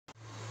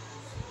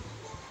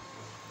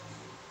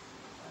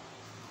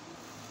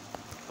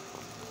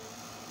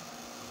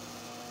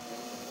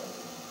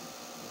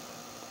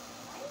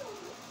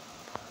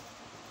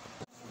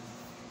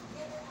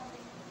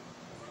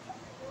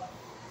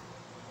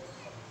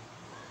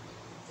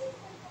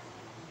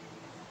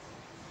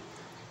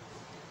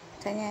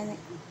Kanya,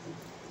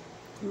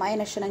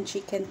 kumain na siya ng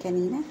chicken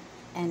kanina.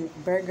 And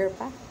burger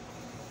pa.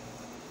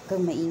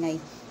 Kung maingay.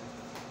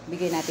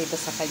 Bigay natin ito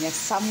sa kanya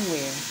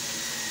somewhere.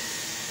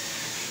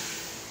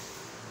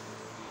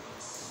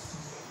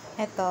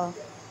 Eto.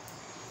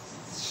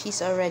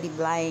 She's already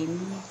blind.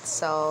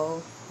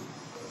 So,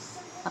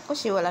 ako,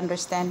 she will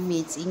understand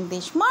me. It's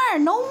English. Mar,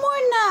 no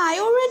more na.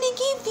 I already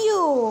gave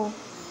you.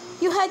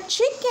 You had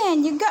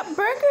chicken. You got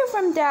burger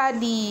from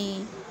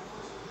Daddy.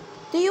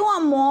 Do you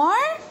want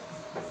more?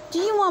 Do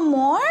you want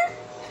more?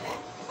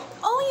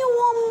 Oh, you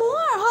want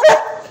more?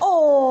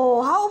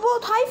 How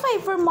about high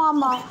five for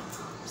Mama?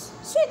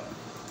 Sit.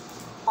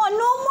 Oh,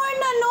 no more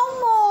na, no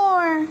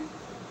more.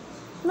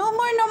 No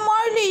more na,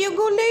 Marley. You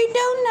go lay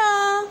down na.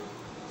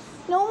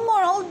 No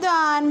more, all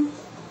done.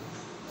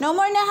 No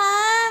more na,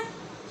 ha?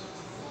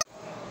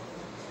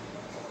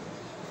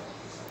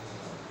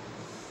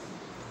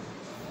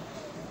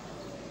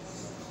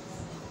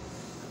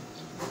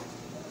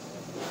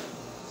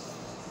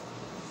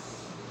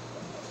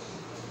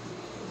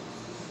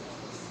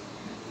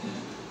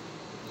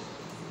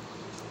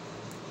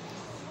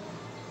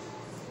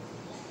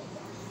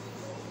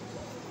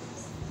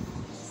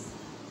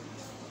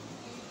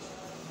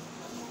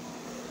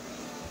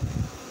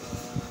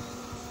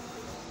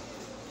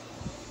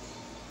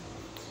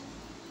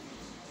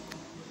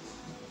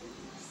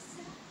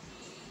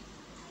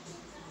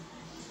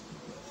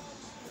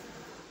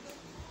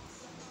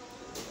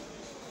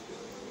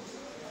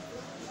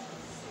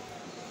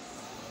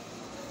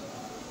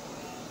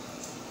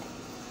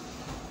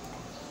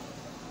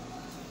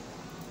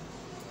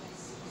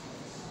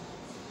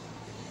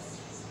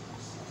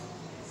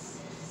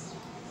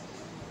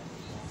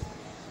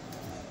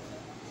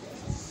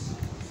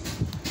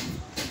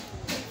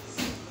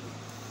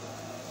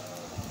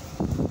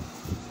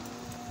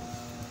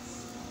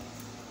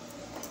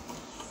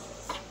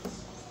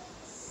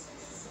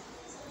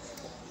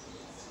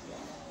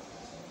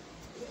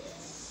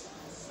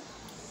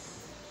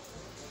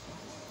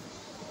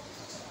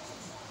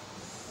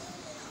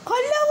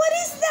 Hala, what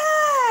is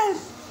that?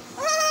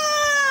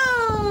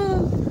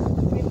 Oh,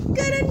 you've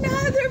got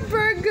another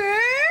burger?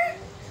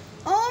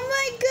 Oh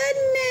my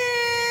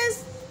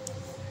goodness.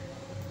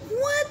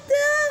 What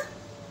the?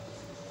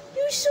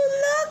 You're so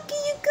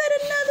lucky you got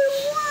another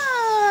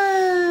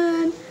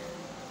one.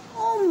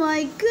 Oh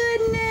my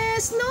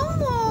goodness, no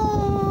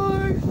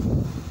more.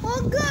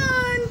 All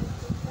gone.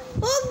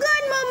 All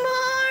gone,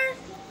 Mamar.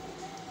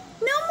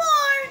 No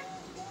more.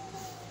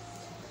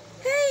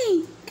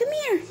 Hey, come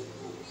here.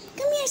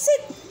 Come here,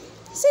 sit.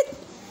 Sit.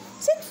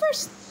 Sit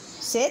first.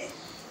 Sit.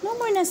 No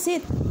more na sit.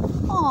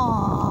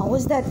 Aw,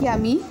 was that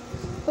yummy?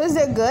 Was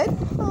that good?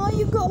 Oh,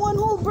 you got one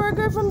whole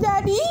burger from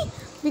Daddy?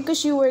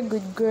 Because you were a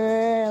good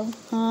girl.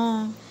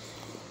 Huh?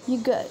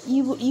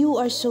 You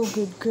are so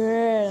good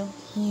girl.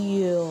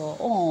 Yeah.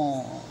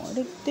 Oh,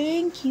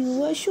 thank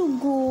you. That's so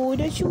good.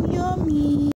 That's so yummy.